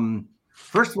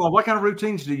 First of all, what kind of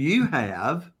routines do you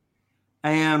have?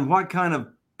 And what kind of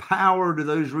power do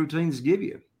those routines give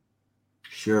you?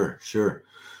 Sure.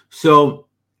 So,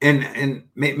 and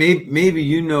maybe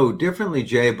you know differently,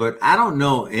 Jay, but I don't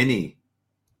know any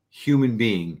human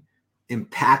being,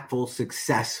 impactful,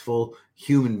 successful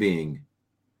human being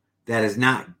that is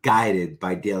not guided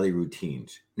by daily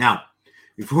routines. Now,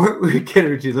 before we get into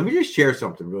routines, let me just share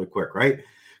something really quick, right?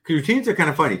 Because routines are kind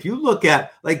of funny. If you look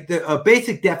at like a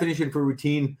basic definition for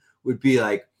routine would be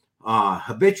like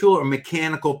habitual or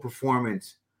mechanical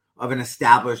performance of an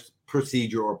established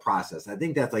procedure or process. I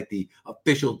think that's like the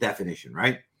official definition,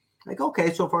 right? Like,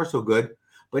 okay, so far so good.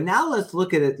 But now let's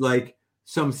look at it like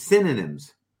some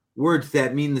synonyms, words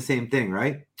that mean the same thing,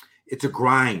 right? It's a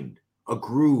grind, a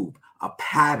groove, a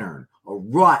pattern, a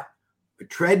rut, a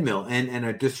treadmill, and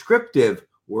a descriptive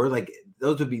word, like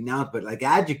those would be nouns, but like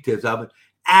adjectives of it: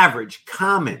 average,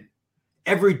 common,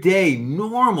 everyday,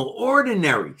 normal,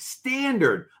 ordinary,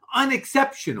 standard,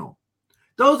 unexceptional.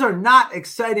 Those are not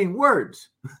exciting words.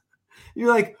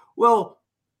 You're like, well,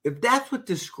 if that's what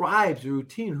describes a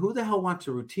routine, who the hell wants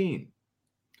a routine?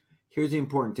 Here's the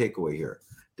important takeaway here.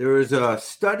 There was a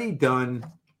study done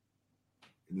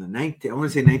in the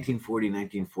 1940,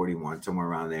 1941, somewhere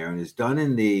around there, and it's done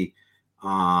in the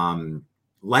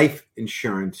life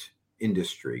insurance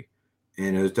industry.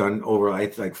 And it was done over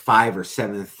like 5,000 or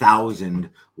 7,000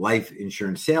 life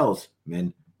insurance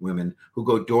salesmen, women who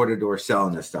go door to door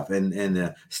selling this stuff. And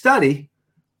the study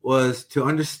was to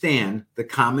understand the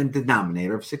common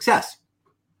denominator of success.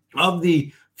 Of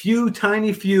the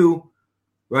tiny few,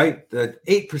 right, the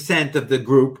 8% of the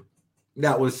group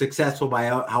that was successful by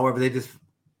however they just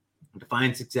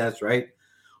define success, right?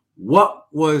 What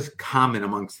was common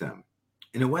amongst them?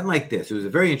 And it went like this. It was a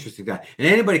very interesting guy. And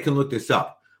anybody can look this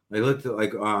up. I looked at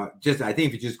I think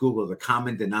if you just Google the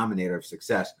common denominator of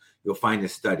success, you'll find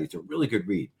this study. It's a really good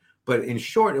read. But in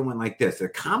short, it went like this. The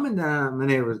common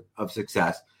denominator of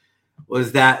success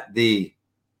was that the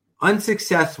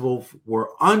unsuccessful were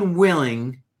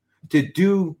unwilling to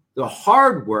do the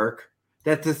hard work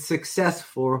that the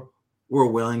successful were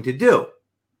willing to do.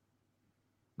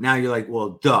 Now you're like,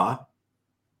 well, duh.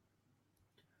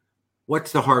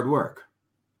 What's the hard work?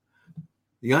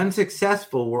 The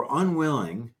unsuccessful were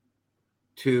unwilling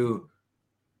to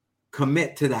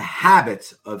commit to the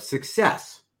habits of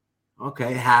success.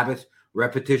 Okay, habits,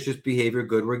 repetitious behavior,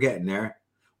 good, we're getting there.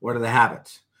 What are the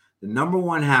habits? The number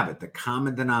one habit, the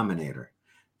common denominator.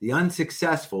 The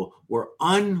unsuccessful were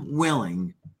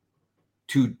unwilling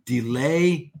to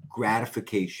delay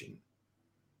gratification,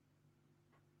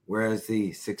 whereas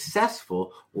the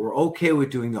successful were okay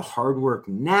with doing the hard work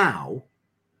now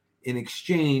in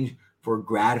exchange for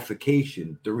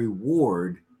gratification, the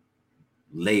reward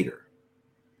later.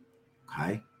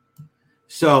 Okay,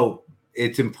 so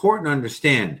it's important to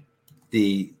understand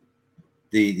the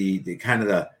kind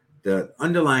of the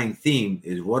underlying theme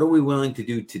is, what are we willing to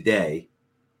do today,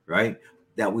 right,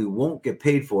 that we won't get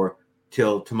paid for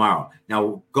till tomorrow.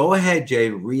 Now go ahead, Jay,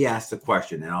 re-ask the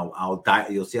question, and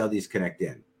you'll see how these connect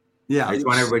in. Yeah, I just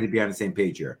want everybody to be on the same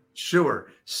page here.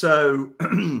 Sure. So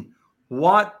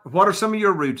what are some of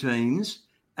your routines,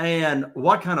 and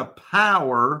what kind of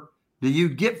power do you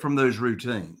get from those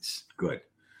routines? Good.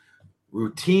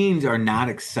 Routines are not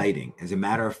exciting. As a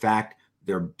matter of fact,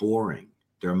 they're boring.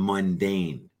 They're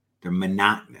mundane. They're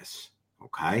monotonous.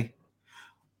 Okay.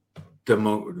 The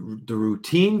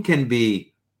routine can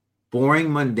be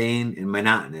boring, mundane, and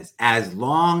monotonous as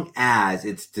long as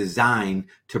it's designed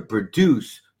to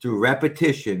produce through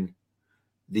repetition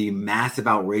the massive,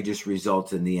 outrageous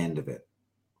results in the end of it.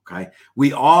 Okay.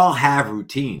 We all have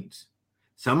routines.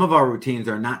 Some of our routines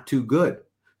are not too good.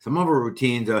 Some of our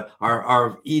routines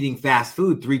are eating fast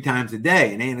food 3 times a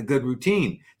day and ain't a good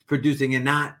routine. It's producing a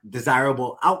not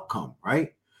desirable outcome,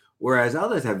 right? Whereas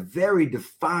others have very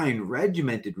defined,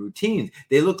 regimented routines.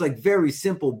 They look like very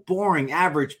simple, boring,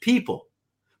 average people,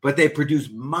 but they produce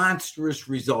monstrous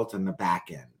results on the back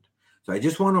end. So I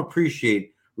just want to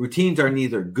appreciate routines are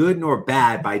neither good nor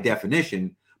bad by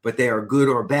definition, but they are good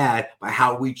or bad by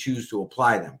how we choose to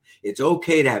apply them. It's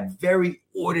okay to have very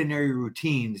ordinary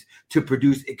routines to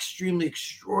produce extremely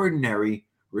extraordinary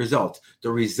results,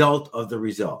 the result of the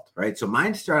result, right? So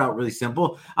mine start out really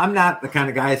simple. I'm not the kind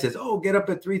of guy that says, oh, get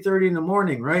up at 3:30 in the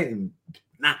morning, right? And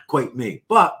not quite me,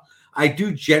 but I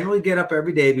do generally get up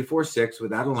every day before 6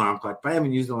 without an alarm clock. If I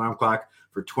haven't used an alarm clock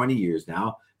for 20 years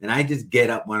now, and I just get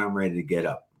up when I'm ready to get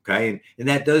up. Okay. And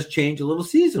that does change a little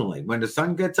seasonally. When the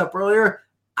sun gets up earlier,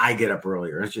 I get up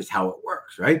earlier. It's just how it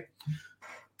works, right?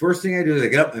 First thing I do is I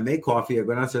get up, I make coffee. I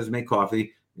go downstairs and make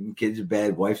coffee. Kids are in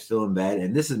bed, wife's still in bed.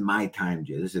 And this is my time,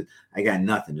 Jay. I got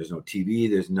nothing. There's no TV,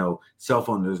 there's no cell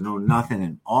phone, there's no nothing.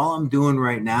 And all I'm doing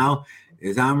right now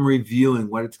is I'm reviewing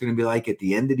what it's going to be like at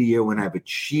the end of the year when I've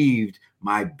achieved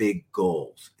my big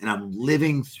goals. And I'm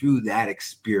living through that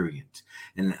experience.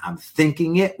 And I'm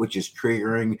thinking it, which is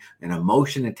triggering an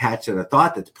emotion attached to the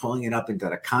thought that's pulling it up into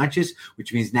the conscious,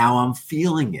 which means now I'm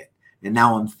feeling it. And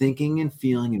now I'm thinking and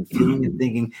feeling and feeling and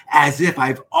thinking as if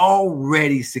I've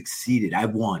already succeeded.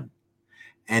 I've won.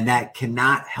 And that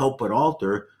cannot help but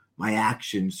alter my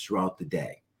actions throughout the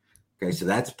day. Okay, so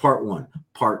that's part one.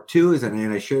 Part two is,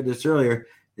 and I shared this earlier,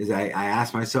 is I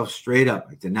asked myself straight up.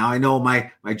 I said, now I know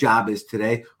my job is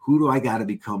today. Who do I got to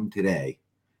become today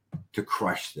to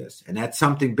crush this? And that's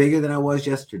something bigger than I was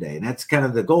yesterday. And that's kind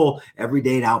of the goal, every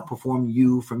day to outperform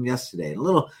you from yesterday. And a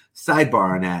little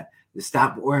sidebar on that is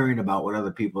stop worrying about what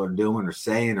other people are doing or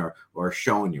saying or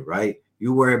showing you, right?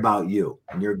 You worry about you.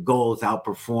 And your goal is to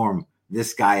outperform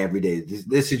this guy every day.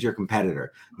 This is your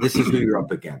competitor. This is who you're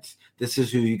up against. This is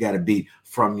who you got to beat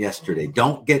from yesterday.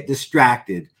 Don't get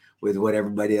distracted with what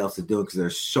everybody else is doing because they're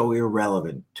so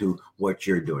irrelevant to what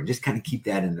you're doing. Just kind of keep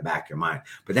that in the back of your mind.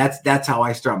 But that's how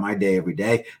I start my day every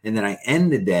day. And then I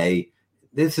end the day.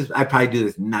 I probably do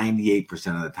this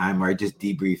 98% of the time where I just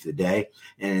debrief the day.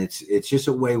 And it's just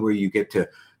a way where you get to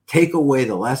take away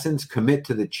the lessons, commit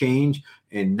to the change,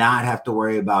 and not have to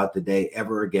worry about the day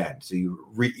ever again. So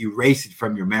you erase it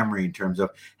from your memory in terms of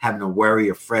having to worry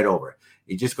or fret over it.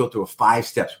 You just go through 5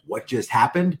 steps. What just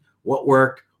happened? What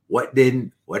worked? What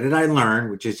didn't? What did I learn?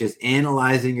 Which is just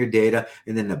analyzing your data.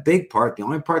 And then the big part, the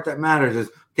only part that matters is,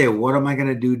 okay, what am I going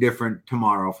to do different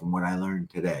tomorrow from what I learned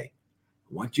today?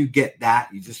 Once you get that,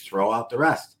 you just throw out the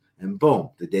rest. And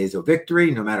boom, the day's a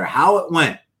victory. No matter how it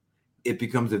went, it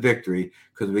becomes a victory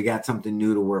because we got something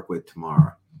new to work with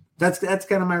tomorrow. That's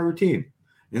kind of my routine.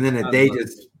 And then the day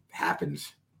just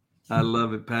happens. I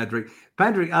love it, Patrick.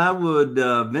 Patrick, I would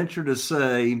venture to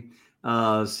say,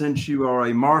 since you are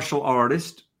a martial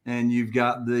artist and you've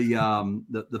got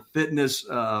the fitness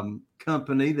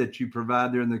company that you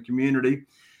provide there in the community,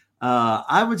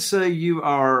 I would say you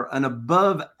are an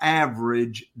above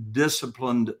average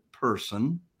disciplined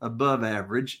person,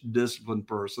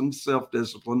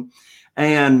 self-disciplined.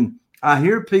 And I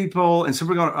hear people, and so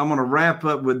I'm going to wrap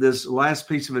up with this last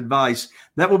piece of advice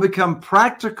that will become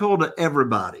practical to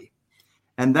everybody.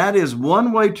 And that is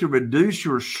one way to reduce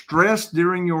your stress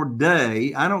during your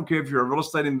day. I don't care if you're a real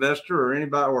estate investor or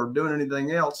anybody or doing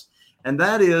anything else. And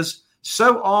that is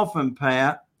so often,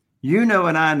 Pat, you know,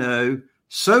 and I know,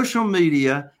 social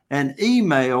media and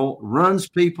email runs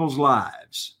people's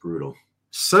lives. Brutal.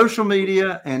 Social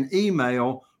media and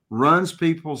email runs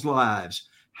people's lives.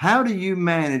 How do you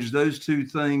manage those two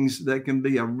things that can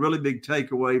be a really big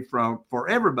takeaway for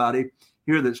everybody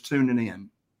here that's tuning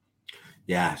in?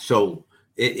 Yeah, so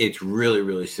it's really,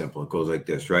 really simple. It goes like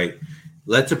this, right?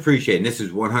 Let's appreciate, and this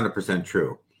is 100%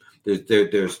 true.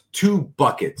 There's 2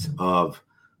 buckets of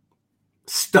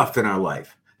stuff in our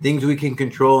life. Things we can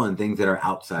control and things that are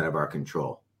outside of our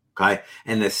control. Okay.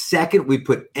 And the second we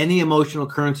put any emotional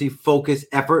currency, focus,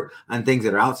 effort on things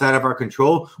that are outside of our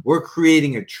control, we're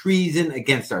creating a treason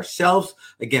against ourselves,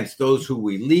 against those who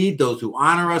we lead, those who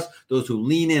honor us, those who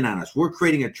lean in on us. We're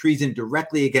creating a treason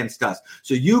directly against us.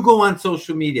 So you go on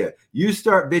social media, you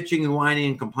start bitching and whining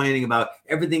and complaining about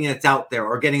everything that's out there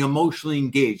or getting emotionally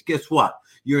engaged. Guess what?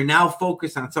 You're now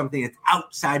focused on something that's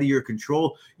outside of your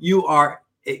control. You are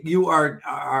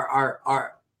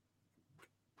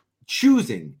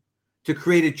choosing to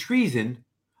create a treason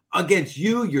against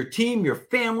you, your team, your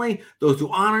family, those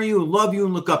who honor you, love you,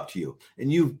 and look up to you.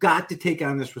 And you've got to take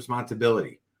on this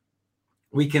responsibility.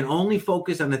 We can only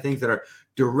focus on the things that are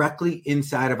directly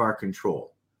inside of our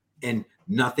control and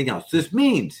nothing else. This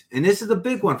means, and this is a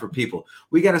big one for people,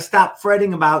 we got to stop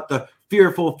fretting about the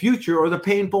fearful future or the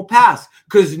painful past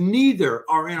because neither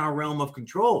are in our realm of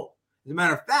control. As a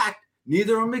matter of fact,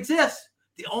 neither of them exist.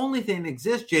 The only thing that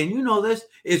exists, Jane, you know this,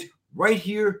 is right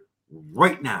here,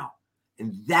 right now.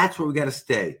 And that's where we got to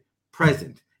stay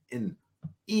present. And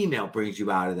email brings you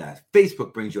out of that.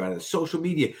 Facebook brings you out of that. Social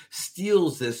media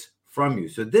steals this from you.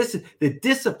 So the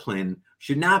discipline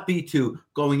should not be to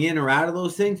going in or out of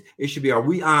those things. It should be, are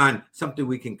we on something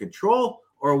we can control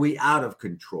or are we out of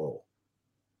control?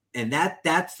 And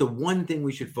that's the one thing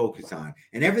we should focus on.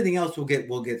 And everything else will get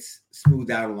smoothed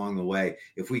out along the way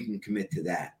if we can commit to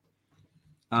that.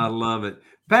 I love it.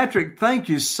 Patrick, thank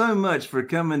you so much for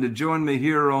coming to join me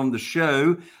here on the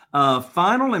show.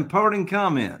 Final and parting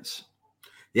comments.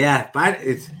 Yeah, but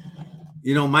it's,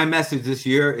 my message this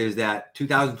year is that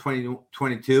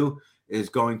 2022 is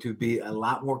going to be a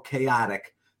lot more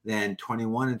chaotic than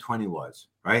 21 and 20 was,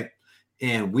 right?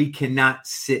 And we cannot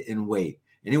sit and wait.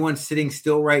 Anyone sitting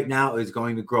still right now is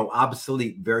going to grow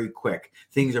obsolete very quick.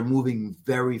 Things are moving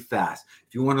very fast.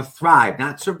 If you want to thrive,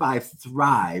 not survive,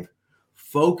 thrive,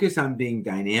 focus on being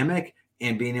dynamic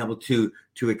and being able to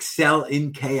excel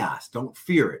in chaos. Don't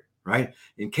fear it, right?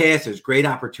 In chaos, there's great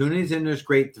opportunities and there's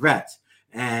great threats.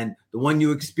 And the one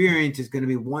you experience is going to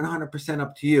be 100%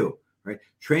 up to you, right?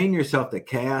 Train yourself that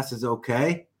chaos is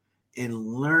okay and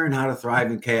learn how to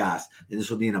thrive in chaos. And this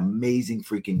will be an amazing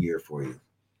freaking year for you.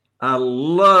 I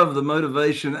love the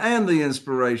motivation and the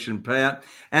inspiration, Pat.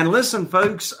 And listen,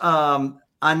 folks,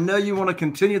 I know you want to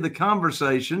continue the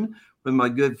conversation with my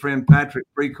good friend Patrick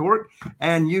Precourt,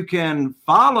 and you can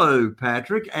follow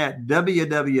Patrick at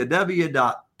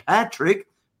www.patrick,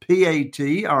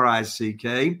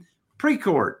 P-A-T-R-I-C-K,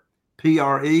 Precourt,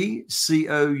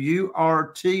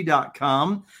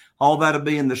 Precourt.com. All that'll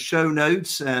be in the show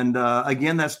notes. And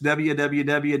again, that's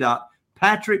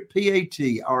www.patrick,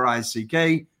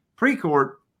 P-A-T-R-I-C-K,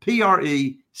 Precourt,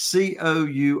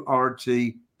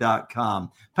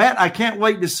 Precourt.com. Pat, I can't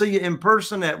wait to see you in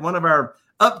person at one of our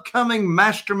upcoming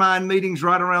mastermind meetings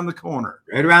right around the corner.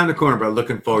 Right around the corner, bro.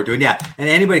 Looking forward to it. Yeah. And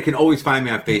anybody can always find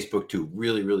me on Facebook too.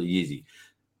 Really, really easy.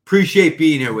 Appreciate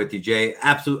being here with you, Jay.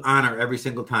 Absolute honor every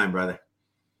single time, brother.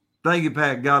 Thank you,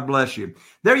 Pat. God bless you.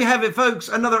 There you have it, folks.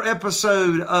 Another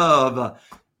episode of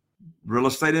Real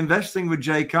Estate Investing with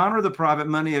Jay Conner, the Private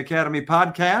Money Academy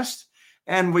podcast.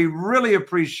 And we really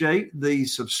appreciate the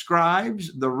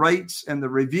subscribes, the rates, and the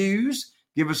reviews.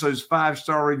 Give us those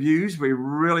 5-star reviews. We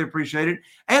really appreciate it.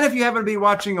 And if you happen to be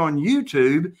watching on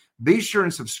YouTube, be sure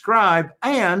and subscribe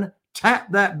and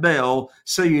tap that bell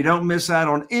so you don't miss out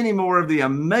on any more of the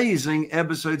amazing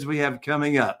episodes we have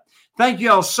coming up. Thank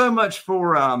you all so much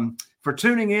for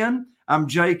tuning in. I'm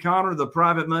Jay Conner, the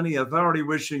Private Money Authority,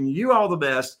 wishing you all the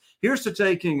best. Here's to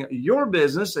taking your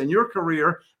business and your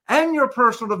career and your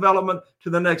personal development to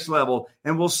the next level.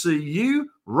 And we'll see you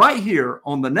right here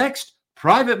on the next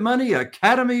Private Money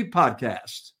Academy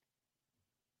podcast.